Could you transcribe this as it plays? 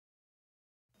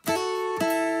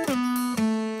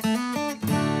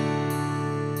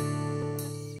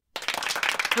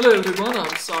Hello everyone, I'm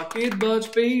Saket,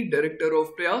 Director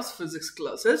of Prayas Physics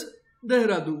Classes,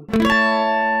 Dehradun.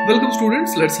 Welcome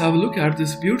students, let's have a look at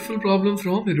this beautiful problem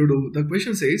from Irodov. The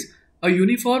question says, a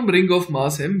uniform ring of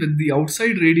mass m with the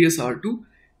outside radius r2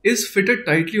 is fitted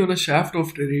tightly on a shaft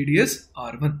of radius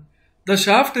r1. The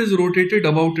shaft is rotated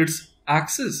about its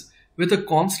axis with a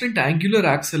constant angular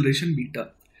acceleration beta.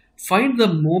 Find the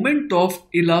moment of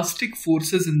elastic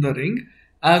forces in the ring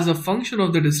as a function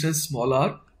of the distance small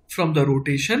r from the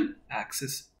rotation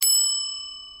axis.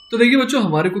 तो देखिए बच्चों,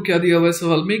 हमारे को क्या दिया हुआ है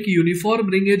सवाल में कि यूनिफॉर्म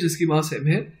रिंग है जिसकी मास m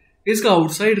है, इसका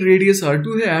आउटसाइड रेडियस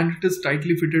r2 है and it is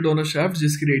tightly fitted on a shaft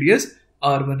जिसकी रेडियस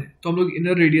r1 है. तो हम लोग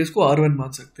इनर रेडियस को r1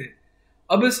 मान सकते हैं.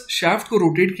 अब इस शाफ्ट को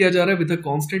रोटेट किया जा रहा है with a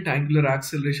constant angular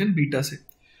acceleration beta से.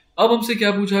 अब हमसे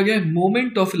क्या पूछा गया है?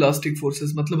 मोमेंट ऑफ इलास्टिक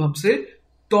फोर्सेस, मतलब हमसे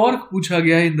टॉर्क पूछा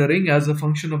गया है in the ring as a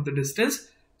function of the distance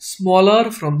small r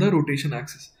from the rotation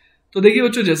axis. तो देखिए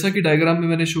बच्चों, जैसा कि डायग्राम में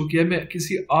मैंने शो किया, मैं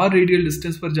किसी r रेडियल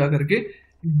डिस्टेंस पर जाकर के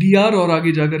dr और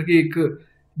आगे जाकर के एक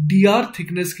dr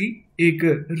थिकनेस की एक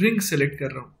रिंग सेलेक्ट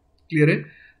कर रहा हूं. क्लियर है?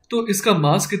 तो इसका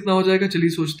मास कितना हो जाएगा, चलिए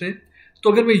सोचते हैं.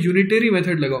 तो अगर मैं यूनिटरी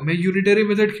मेथड लगाऊं, मैं यूनिटरी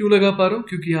मेथड क्यों लगा पा रहा हूं?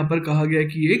 क्योंकि यहां पर कहा गया है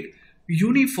कि एक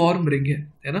यूनिफॉर्म रिंग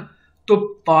है ना. तो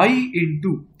pi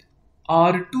into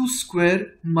r2 square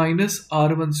minus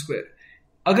r1 square.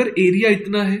 अगर एरिया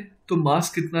इतना है तो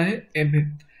मास कितना है? m है.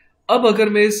 अब अगर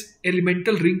मैं इस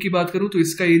एलिमेंटल रिंग की बात करूं तो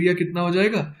इसका एरिया कितना हो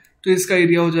जाएगा? तो इसका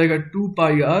एरिया हो जाएगा 2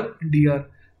 पाई r dr.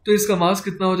 तो इसका मास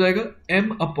कितना हो जाएगा?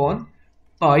 m upon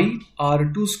pi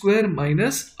r2 square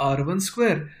minus r1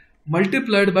 square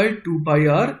multiplied by 2 pi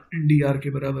r dr के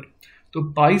बराबर. तो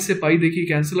पाई से पाई देखिए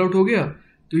कैंसिल आउट हो गया.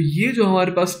 तो ये जो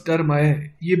हमारे पास टर्म आया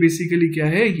है ये बेसिकली क्या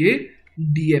है? ये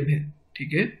dm है.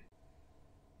 ठीक है,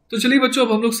 तो चलिए बच्चों,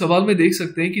 अब हम लोग सवाल में देख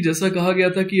सकते हैं कि जैसा कहा गया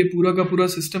था कि ये पूरा का पूरा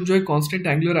सिस्टम जो है कांस्टेंट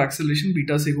एंगुलर एक्सेलरेशन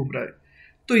बीटा से घूम रहा है.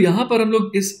 तो यहां पर हम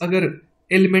लोग इस अगर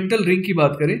एलिमेंटल रिंग की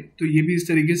बात करें तो ये भी इस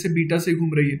तरीके से बीटा से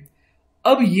घूम रही है.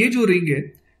 अब ये जो रिंग है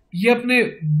ये अपने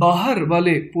बाहर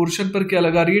वाले पोर्शन पर क्या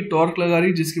लगा रही है? टॉर्क लगा रही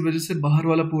है, जिसकी वजह से बाहर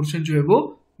वाला पोर्शन जो है वो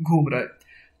घूम रहा है.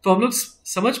 तो हम लोग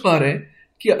समझ पा रहे हैं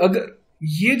कि अगर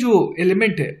ये जो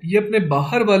एलिमेंट है ये अपने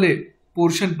बाहर वाले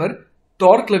पोर्शन पर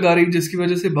टॉर्क लगा रही है जिसकी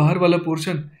वजह से बाहर वाला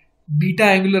portion beta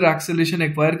angular acceleration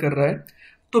acquire कर रहा है,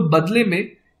 तो बदले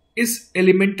में इस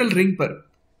एलिमेंटल रिंग पर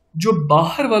जो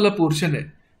बाहर वाला पोर्शन है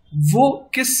वो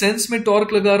किस सेंस में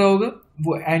टॉर्क लगा रहा होगा?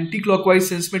 वो एंटी क्लॉकवाइज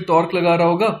सेंस में टॉर्क लगा रहा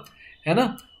होगा, है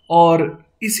ना. और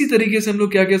इसी तरीके से हम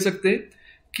लोग क्या कह सकते हैं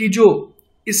कि जो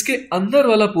इसके अंदर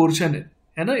वाला पोर्शन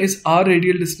है ना, इस r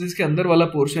रेडियल डिस्टेंस के अंदर वाला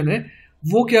पोर्शन है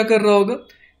वो क्या कर रहा होगा?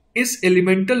 इस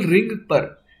एलिमेंटल रिंग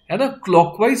पर, है ना,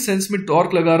 क्लॉकवाइज सेंस में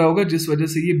टॉर्क लगा रहा होगा, जिस वजह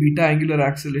से ये बीटा एंगुलर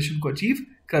एक्सेलरेशन को अचीव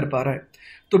कर पा रहा है.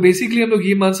 तो बेसिकली हम लोग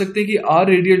ये मान सकते हैं कि r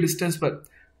रेडियल डिस्टेंस पर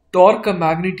टॉर्क का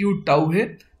मैग्नीट्यूड टाउ है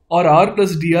और r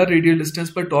plus D R radial distance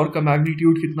पर टॉर्क का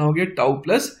मैग्नीट्यूड कितना हो गया? टाउ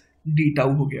प्लस डी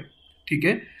टाउ हो गया. ठीक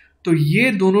है, तो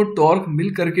ये दोनों टॉर्क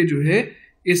मिल करके जो है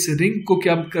इस रिंग को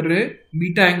क्या कर रहे हैं?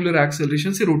 बीटा एंगुलर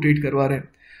एक्सेलरेशन से रोटेट करवा रहे हैं.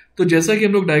 तो जैसा कि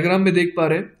हम लोग डायग्राम में देख पा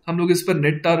रहे हैं, हम लोग इस पर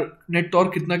नेट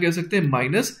टॉर्क कितना कह सकते हैं?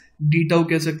 माइनस डी टाउ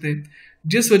कह सकते हैं,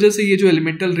 जिस वजह से ये जो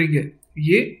एलिमेंटल रिंग है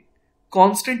ये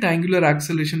कांस्टेंट एंगुलर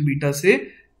एक्सेलरेशन बीटा से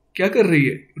क्या कर रही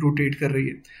है? रोटेट कर रही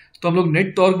है. तो हम लोग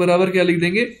नेट टॉर्क बराबर क्या लिख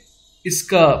देंगे?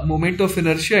 इसका मोमेंट ऑफ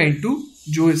इनर्शिया इनटू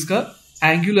जो इसका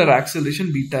एंगुलर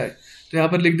एक्सेलरेशन बीटा है. तो यहां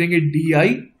पर लिख देंगे डी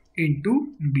आई इंटू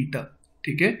बीटा.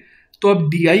 ठीक है, तो अब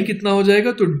डी आई कितना हो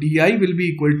जाएगा? तो D I will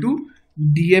be equal to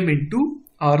D M into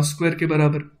are square के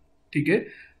बराबर. ठीक है,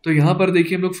 तो यहां पर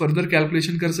देखिए हम लोग फर्दर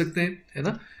कैलकुलेशन कर सकते हैं, है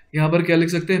ना. यहां पर क्या लिख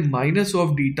सकते हैं? Minus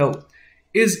of D tau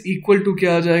is equal to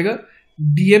क्या आ जाएगा?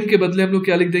 डीएम के बदले हम लोग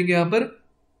क्या लिख देंगे? यहां पर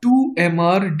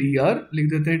 2mr dr लिख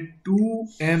देते हैं.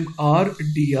 2mr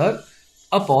dr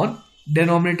अपॉन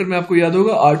डेनोमिनेटर में आपको याद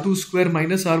होगा r2 square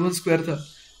minus r1 square था.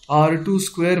 r2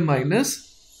 स्क्वायर माइनस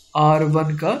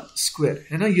r1 का स्क्वायर,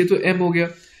 है ना, ये तो m हो गया.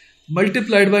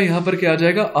 मल्टीप्लाइड बाय यहां पर क्या आ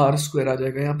जाएगा? r स्क्वायर आ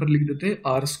जाएगा. यहां पर लिख देते हैं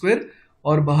r स्क्वायर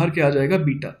और बाहर क्या आ जाएगा?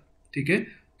 बीटा. ठीक है,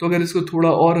 तो अगर इसको थोड़ा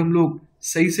और हम लोग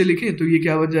सही से लिखें तो ये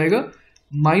क्या बन जाएगा?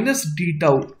 Minus D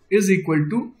tau is equal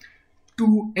to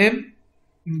 2m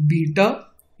beta,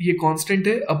 ये कांस्टेंट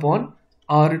है, upon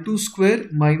r2 square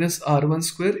minus r1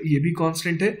 square, ये भी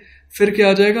कांस्टेंट है. फिर क्या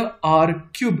आ जाएगा? r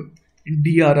क्यूब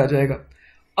dr आ जाएगा.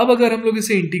 अब अगर हम लोग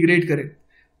इसे इंटीग्रेट करें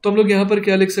तो हम लोग यहां पर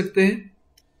क्या लिख सकते हैं?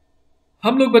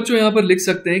 हम लोग बच्चों यहां पर लिख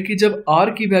सकते हैं कि जब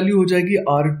r की वैल्यू हो जाएगी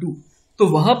r2 तो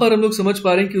वहां पर हम लोग समझ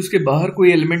पा रहे हैं कि उसके बाहर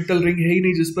कोई एलिमेंटल रिंग है ही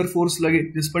नहीं जिस पर फोर्स लगे,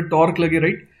 जिस पर टॉर्क लगे,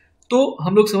 राइट. तो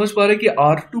हम लोग समझ पा रहे हैं कि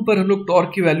r2 पर हम लोग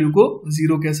टॉर्क की वैल्यू को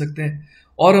 0 कह सकते हैं.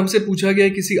 और हमसे पूछा गया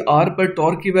है किसी r पर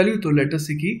टॉर्क की वैल्यू, तो लेट अस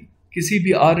सी कि किसी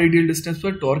भी r रेडियल डिस्टेंस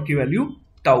पर टॉर्क की वैल्यू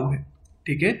टाउ है.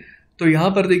 ठीक है, तो यहां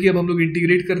पर देखिए अब हम लोग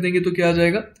इंटीग्रेट कर देंगे तो क्या आ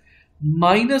जाएगा,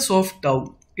 minus of tau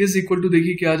is equal to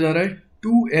देखिए क्या आ जा रहा है,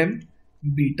 2m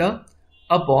beta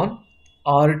upon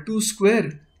R2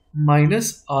 square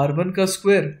minus R1 का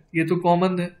स्क्वायर, ये तो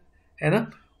कॉमन है ना,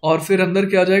 और फिर अंदर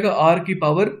क्या आ जाएगा, r की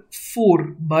पावर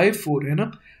 4/4 है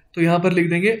ना, तो यहां पर लिख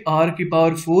देंगे r की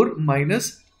पावर 4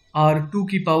 माइनस R2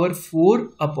 की पावर 4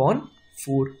 अपॉन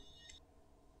 4।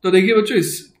 तो देखिए बच्चों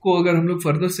इसको अगर हम लोग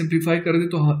फर्दर सिंप्लीफाई कर दें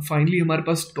तो फाइनली हमारे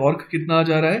पास टॉर्क कितना आ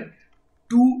जा रहा है,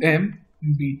 2m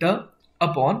बीटा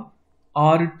अपॉन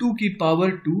R2 की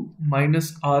पावर 2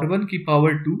 माइनस R1 की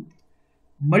पावर 2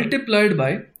 मल्टीप्लाइड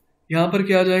बाय यहां पर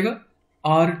क्या आ जाएगा,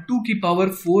 R2 की पावर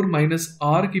 4 माइनस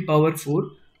R की पावर 4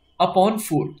 अपॉन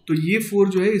 4। तो ये 4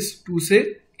 जो है इस 2 से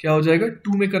क्या हो जाएगा,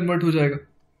 2 में कन्वर्ट हो जाएगा।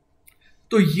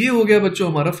 तो ये हो गया बच्चों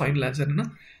हमारा फाइनल आंसर है ना,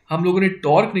 हम लोगों ने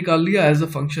टॉर्क निकाल लिया as a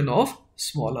function of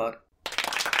small r।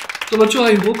 तो बच्चों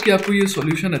आई होप कि आपको ये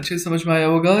सॉल्यूशन अच्छे से समझ में आया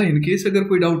होगा। इन केस अगर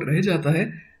कोई डाउट रह जाता है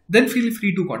then feel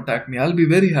free to contact me, I will be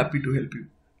very happy to help you.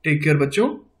 Take care बच्चों,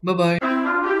 बाय बाय।